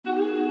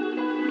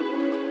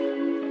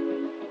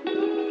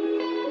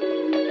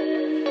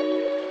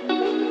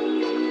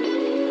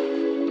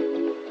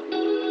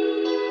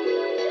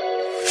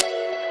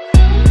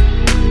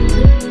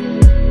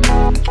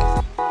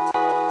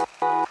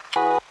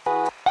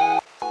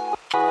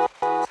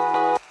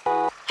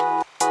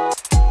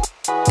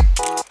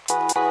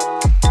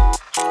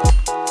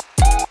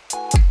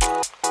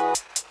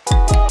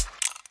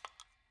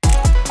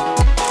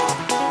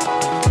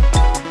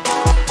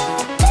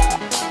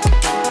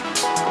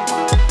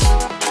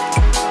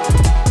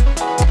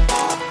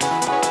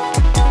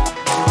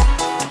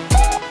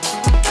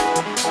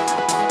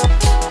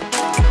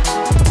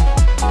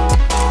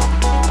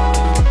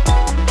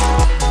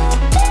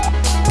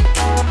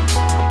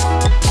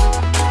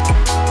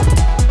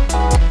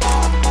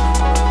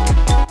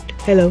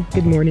Hello,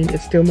 good morning.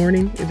 It's still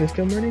morning. Is it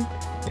still morning?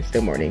 It's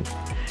still morning.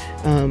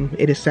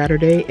 It is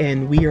Saturday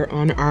and we are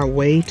on our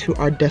way to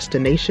our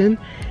destination,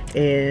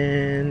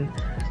 and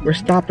we're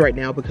stopped right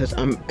now because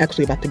I'm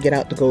actually about to get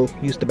out to go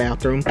use the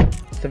bathroom.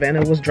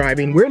 Savannah was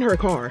driving. We're in her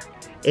car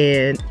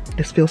and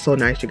this feels so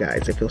nice, you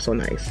guys. It feels so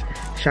nice.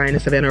 Cheyenne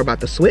and Savannah are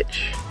about to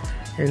switch,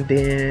 and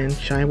then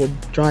Cheyenne will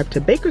drive to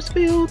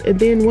Bakersfield, and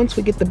then once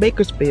we get to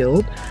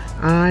Bakersfield,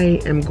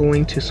 I am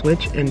going to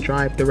switch and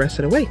drive the rest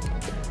of the way.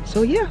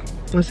 So yeah.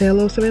 Want to say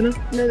hello, Savannah?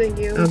 No, thank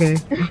you. Okay.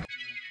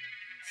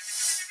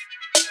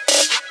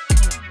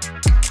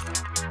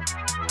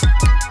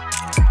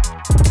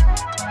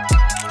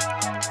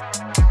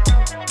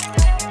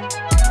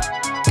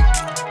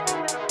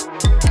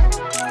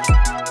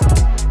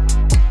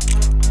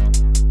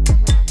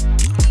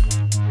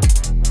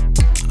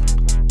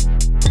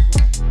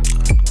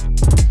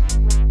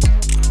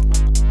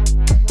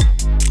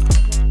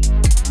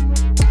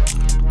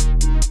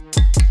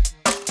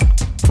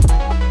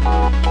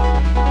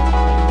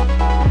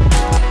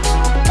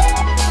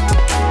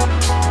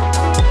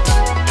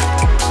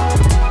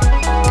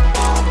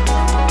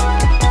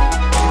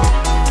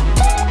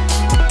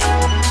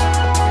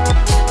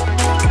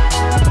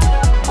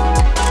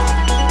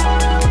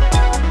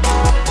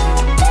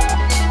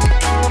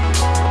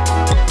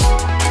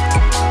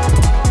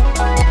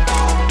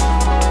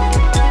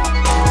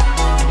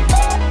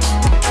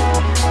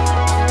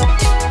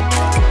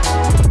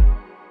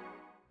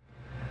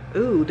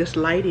 Ooh, this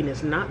lighting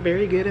is not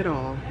very good at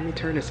all. Let me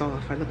turn this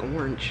off. I look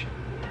orange.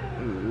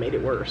 Made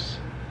it worse.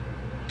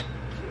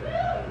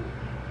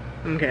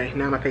 Okay,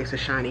 now my face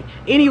is shiny.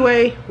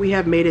 Anyway, we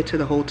have made it to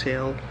the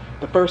hotel.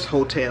 The first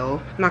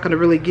hotel. I'm not gonna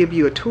really give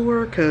you a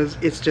tour because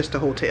it's just a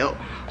hotel.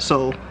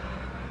 So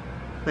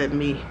let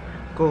me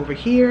go over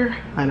here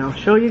and I'll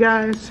show you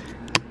guys.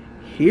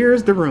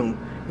 Here's the room.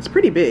 It's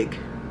pretty big.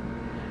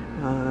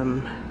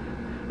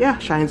 Yeah,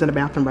 Cheyenne's in the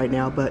bathroom right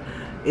now, but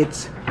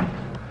it's...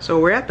 So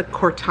we're at the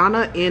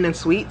Cortana Inn and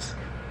Suites,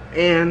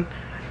 and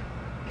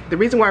the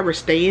reason why we're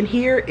staying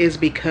here is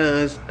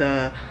because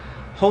the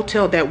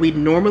hotel that we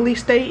normally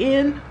stay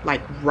in, like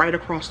right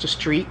across the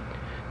street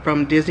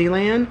from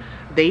Disneyland,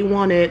 they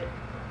wanted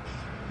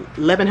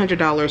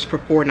 $1,100 for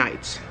 4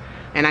 nights.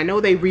 And I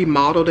know they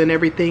remodeled and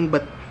everything,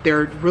 but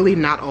they're really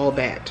not all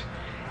that.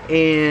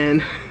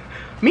 And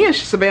me and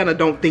Savannah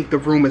don't think the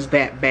room is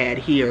that bad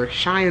here.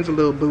 Cheyenne's a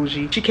little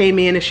bougie. She came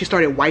in and she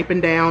started wiping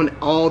down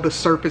all the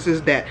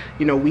surfaces that,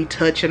 you know, we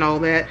touch and all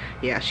that.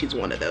 Yeah, she's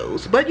one of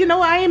those. But you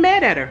know, I ain't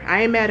mad at her.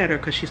 I ain't mad at her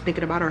because she's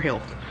thinking about her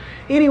health.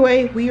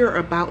 Anyway, we are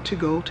about to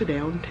go to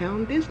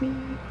downtown Disney.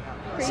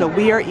 So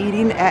we are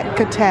eating at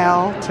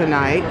Catal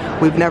tonight.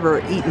 We've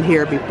never eaten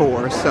here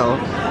before, so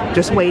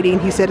just waiting.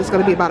 He said it's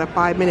gonna be about a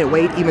 5-minute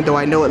wait, even though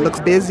I know it looks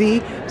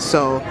busy.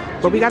 So,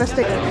 but we gotta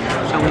stay.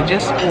 So we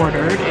just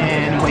ordered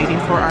and waiting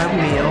for our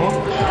meal.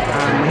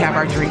 We have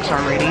our drinks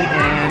already,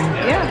 and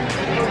yeah,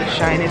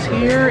 Cheyenne is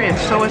here, and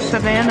so is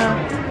Savannah.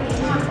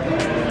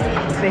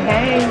 Say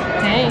hey.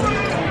 Hey.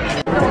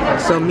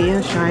 So me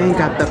and Cheyenne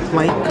got the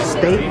flank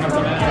steak,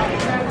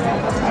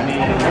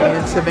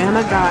 and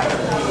Savannah got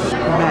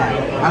that.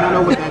 I don't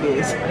know what that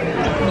is.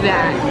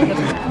 That.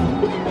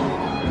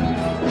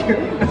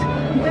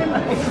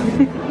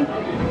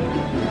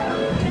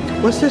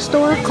 What's this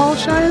store called,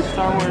 Cheyenne?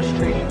 Star Wars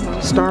Trading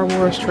Post. Star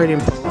Wars Trading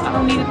Post. I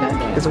don't need it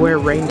that. It's where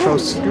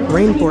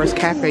Rainforest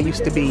Cafe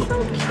used to be.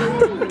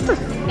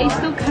 It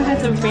still kind of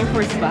has some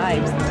Rainforest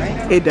vibes,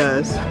 right? It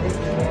does.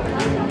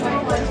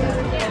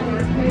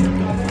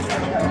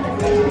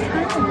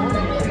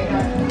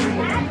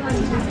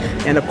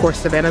 And of course,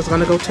 Savannah's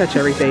gonna go touch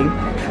everything.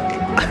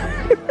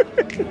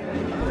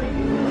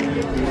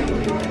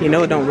 You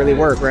know it don't really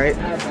work, right?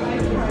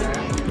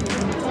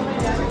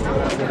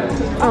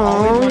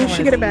 Oh, you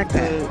should get a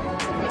backpack.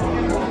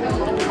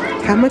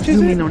 How much is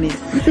it? On it.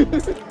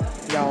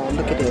 Y'all,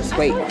 look at this.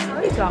 Wait. I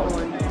already got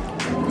one.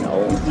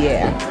 No.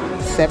 Yeah.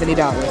 $70.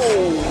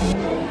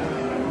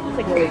 It's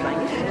like really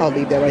nice. I'll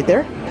leave that right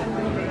there.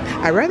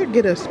 I'd rather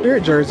get a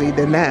Spirit jersey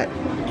than that.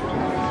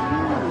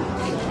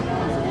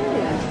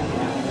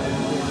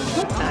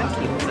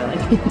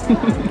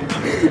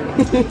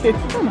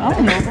 I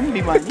don't know if I'm gonna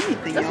be buying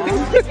anything, y'all.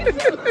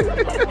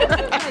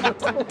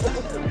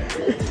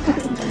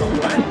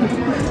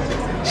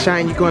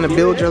 Cheyenne, you going to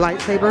build your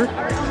lightsaber?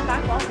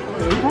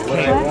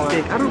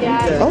 Plastic. I don't need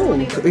that. Oh,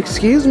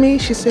 excuse me.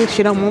 She said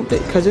she don't want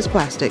it because it's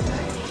plastic.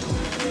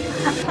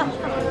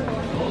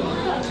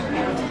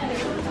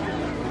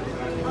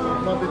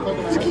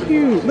 It's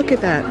cute. Look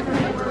at that.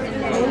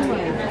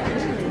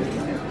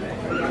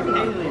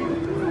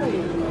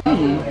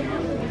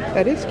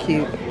 That is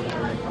cute.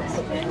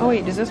 Oh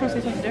wait, does this one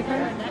say something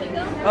different?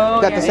 Oh,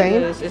 Is that the same?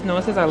 It is. No,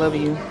 it says I love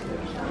you.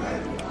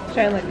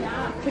 Try like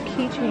it's a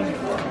keychain.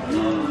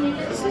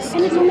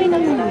 And it's only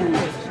 $9.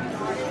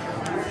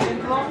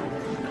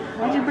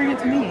 Why'd you bring it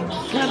to me?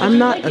 I'm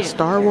not a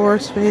Star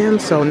Wars fan,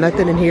 so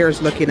nothing in here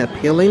is looking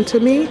appealing to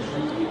me.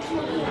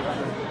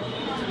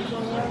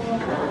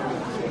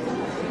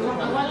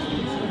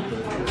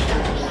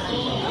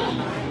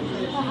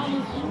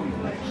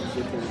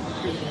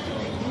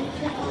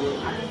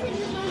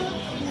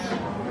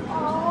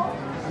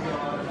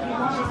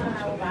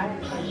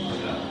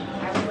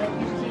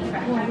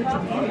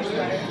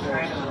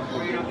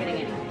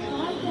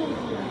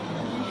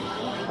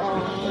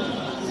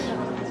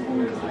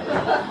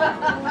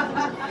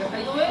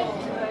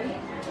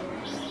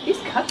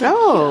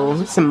 Oh,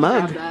 it's a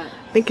mug. I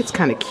think it's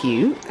kind of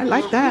cute. I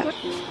like that.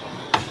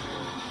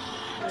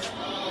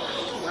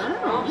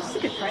 Wow, this is a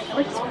good price. I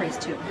like this price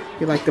too.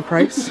 You like the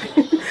price?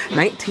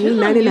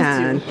 $19.99.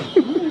 I'm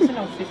using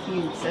on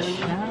 15 cents.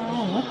 No,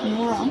 what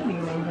more? I'm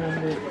even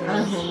I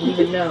don't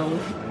even know.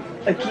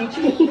 A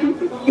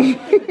keychain?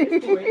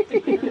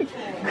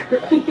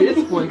 This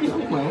boy,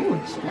 oh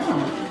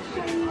child.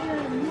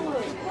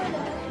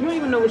 You don't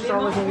even know which Star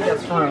Wars movie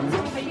that's from.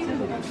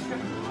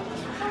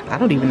 I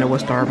don't even know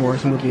what Star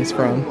Wars movie is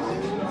from.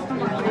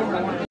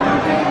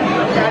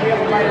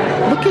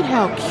 Look at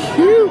how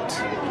cute.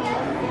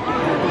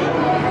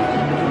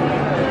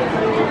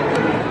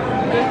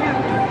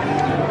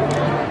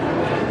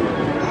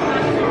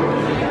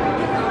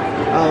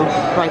 Oh,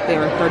 right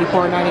there,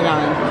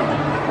 $34.99.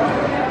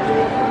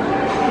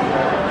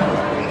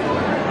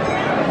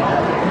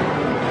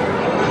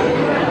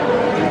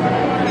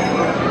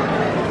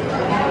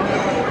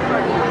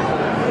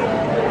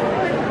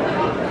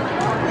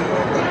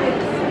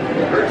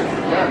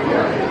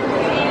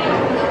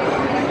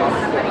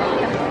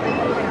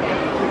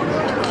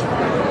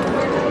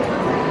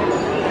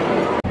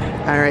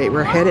 All right,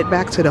 we're headed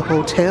back to the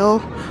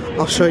hotel.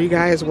 I'll show you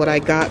guys what I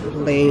got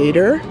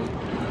later.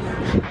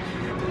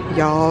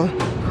 Y'all,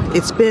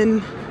 it's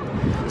been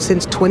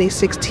since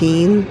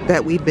 2016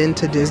 that we've been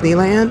to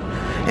Disneyland.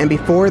 And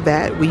before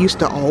that, we used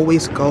to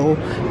always go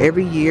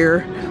every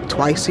year,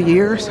 twice a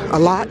year, a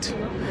lot.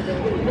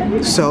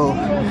 So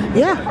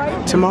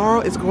yeah, tomorrow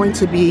is going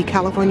to be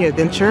California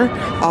Adventure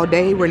all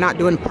day. We're not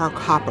doing Park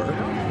Hopper.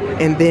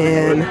 And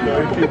then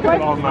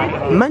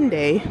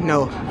Monday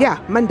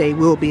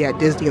we'll be at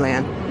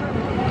Disneyland.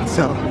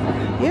 So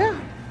yeah,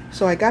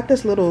 so I got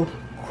this little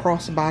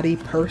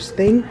crossbody purse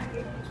thing,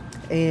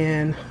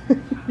 and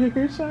you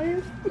hear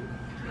Cheyenne?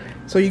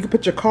 So you can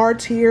put your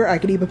cards here. I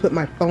could even put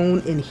my phone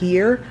in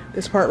here,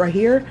 this part right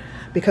here,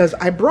 because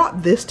I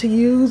brought this to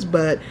use,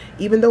 but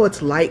even though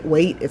it's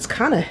lightweight, it's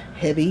kind of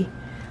heavy.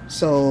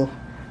 So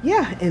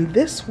yeah, and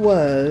this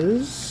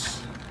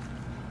was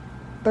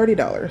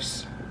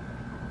 $30.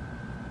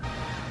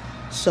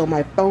 So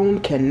my phone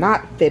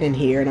cannot fit in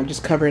here, and I'm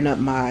just covering up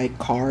my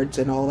cards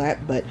and all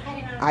that, but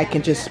I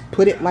can just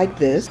put it like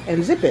this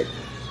and zip it.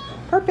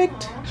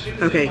 Perfect.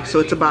 Okay, so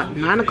it's about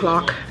 9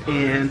 o'clock,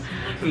 and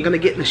I'm gonna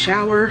get in the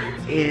shower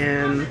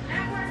and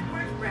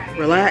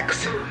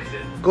relax,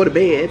 go to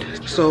bed.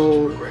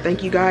 So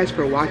thank you guys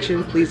for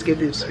watching. Please give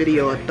this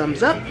video a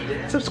thumbs up,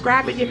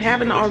 subscribe if you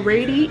haven't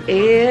already,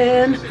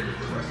 and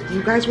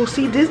you guys will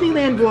see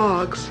Disneyland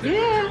vlogs.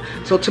 Yeah.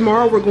 So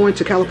tomorrow we're going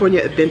to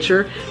California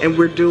Adventure, and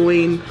we're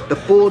doing the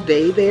full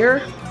day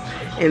there.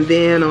 And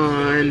then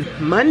on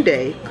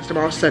Monday, because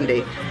tomorrow's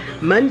Sunday,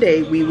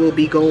 Monday we will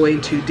be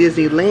going to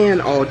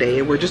Disneyland all day.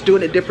 And we're just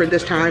doing it different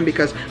this time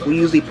because we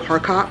usually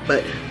park hop,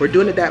 but we're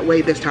doing it that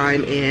way this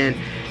time. And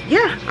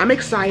yeah, I'm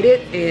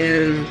excited,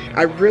 and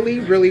I really,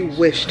 really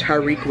wish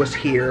Tyreek was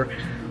here,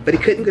 but he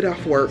couldn't get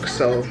off work,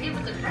 so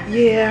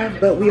yeah,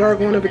 but we are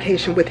going on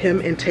vacation with him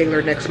and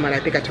Taylor next month. I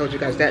think I told you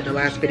guys that in the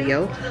last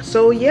video.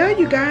 So yeah,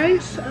 you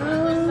guys,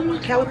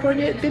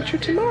 California Adventure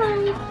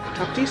tomorrow.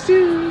 Talk to you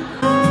soon.